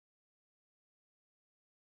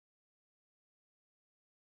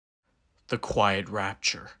The quiet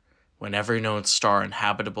rapture, when every known star and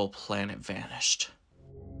habitable planet vanished.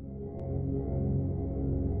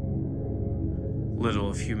 Little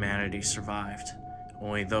of humanity survived.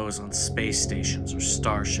 Only those on space stations or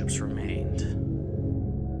starships remained.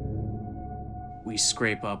 We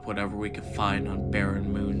scrape up whatever we can find on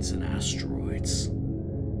barren moons and asteroids.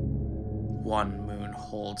 One moon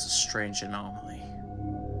holds a strange anomaly,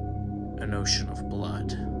 an ocean of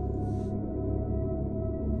blood.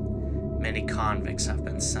 Many convicts have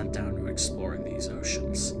been sent down to explore these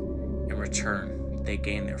oceans. In return, they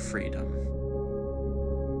gain their freedom,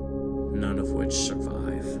 none of which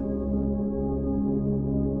survive.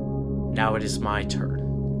 Now it is my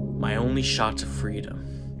turn. My only shot to freedom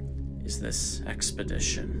is this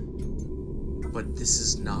expedition. But this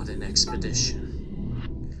is not an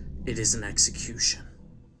expedition. It is an execution.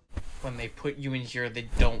 When they put you in here, they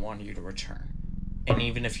don't want you to return. And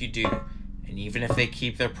even if you do, and even if they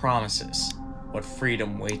keep their promises, what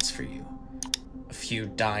freedom waits for you? A few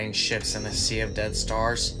dying ships and a sea of dead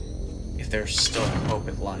stars? If there's still hope,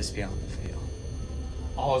 it lies beyond the veil.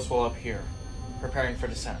 All is well up here, preparing for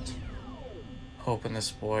descent. Hope in this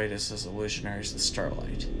void is as illusionary as the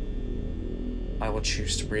starlight. I will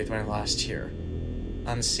choose to breathe my last here,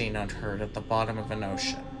 unseen, unheard, at the bottom of an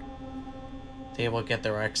ocean. They will get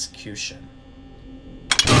their execution.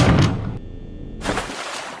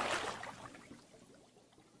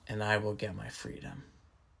 And I will get my freedom.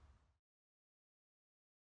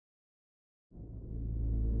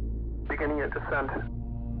 Beginning your descent.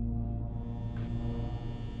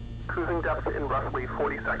 Cruising depth in roughly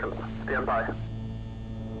 40 seconds. Stand by.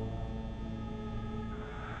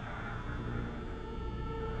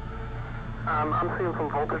 I'm seeing some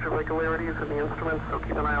voltage irregularities in the instruments, so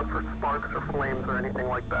keep an eye out for sparks or flames or anything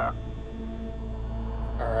like that.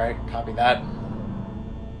 Alright, copy that.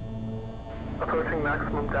 Approaching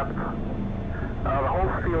maximum depth. The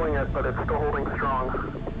hull's feeling it, but it's still holding strong.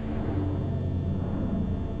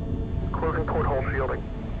 Closing porthole shielding.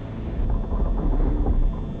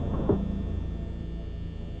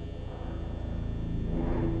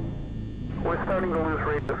 We're starting to lose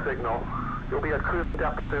radio signal. You'll be at cruise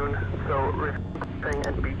depth soon, so refreshing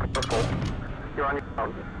and be careful. You're on your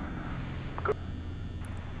own. Good.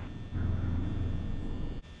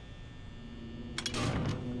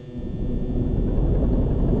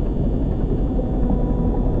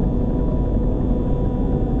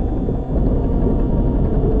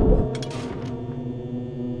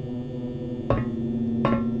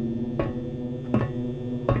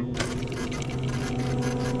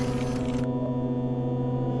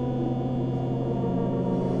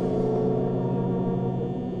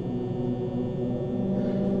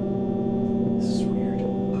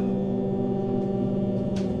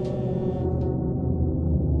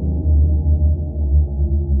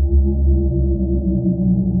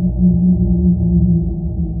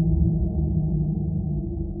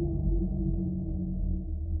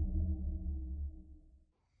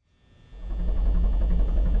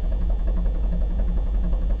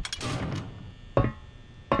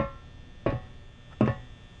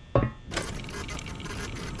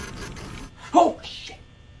 Oh, shit!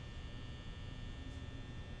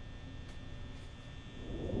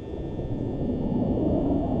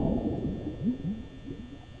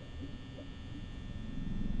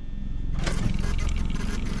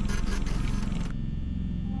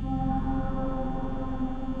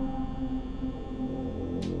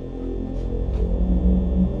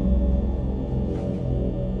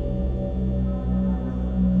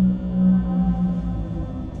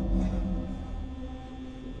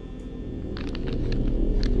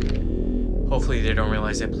 Hopefully they don't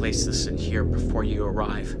realize I placed this in here before you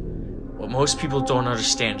arrive. What most people don't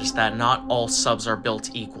understand is that not all subs are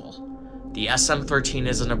built equal. The SM-13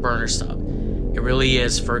 isn't a burner sub. It really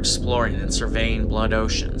is for exploring and surveying blood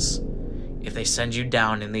oceans. If they send you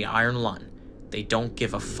down in the Iron Lung, they don't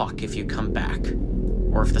give a fuck if you come back,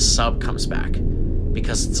 or if the sub comes back,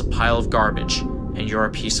 because it's a pile of garbage, and you're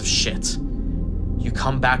a piece of shit. You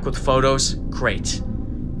come back with photos? Great.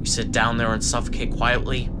 You sit down there and suffocate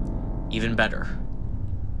quietly? Even better.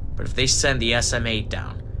 But if they send the SM-8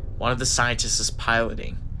 down, one of the scientists is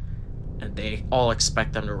piloting, and they all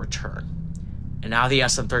expect them to return. And now the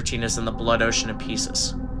SM-13 is in the blood ocean in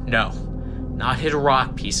pieces. No, not hit a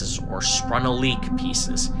rock pieces or sprung a leak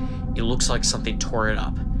pieces. It looks like something tore it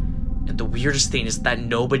up. And the weirdest thing is that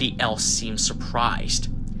nobody else seems surprised.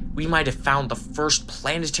 We might have found the first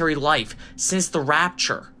planetary life since the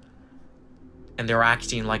Rapture. And they're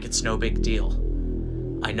acting like it's no big deal.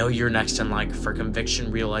 I know you're next in line for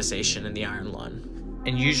conviction realization in the Iron Lung,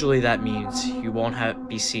 and usually that means you won't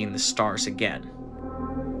be seeing the stars again.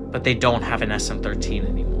 But they don't have an SM-13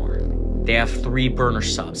 anymore. They have 3 burner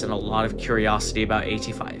subs and a lot of curiosity about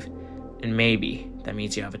AT-5. And maybe that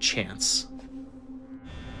means you have a chance.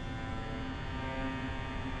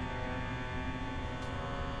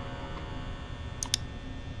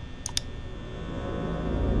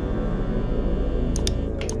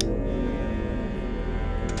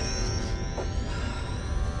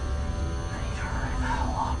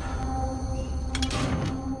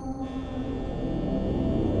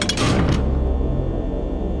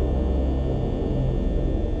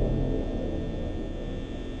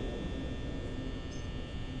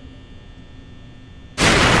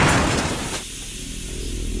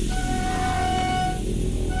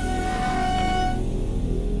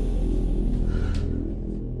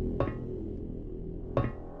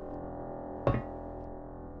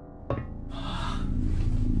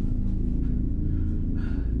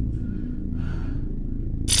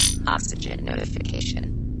 Oxygen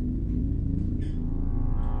notification.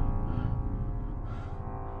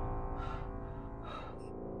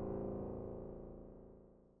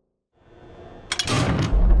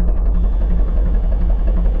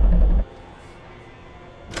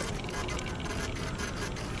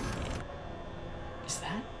 Is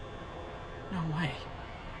that? No way.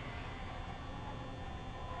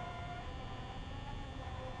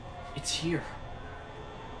 It's here.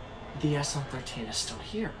 The SM-13 is still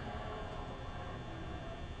here.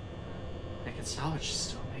 I can salvage it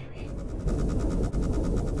still, maybe.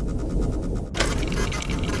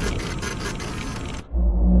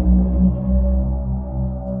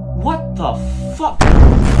 What the fuck?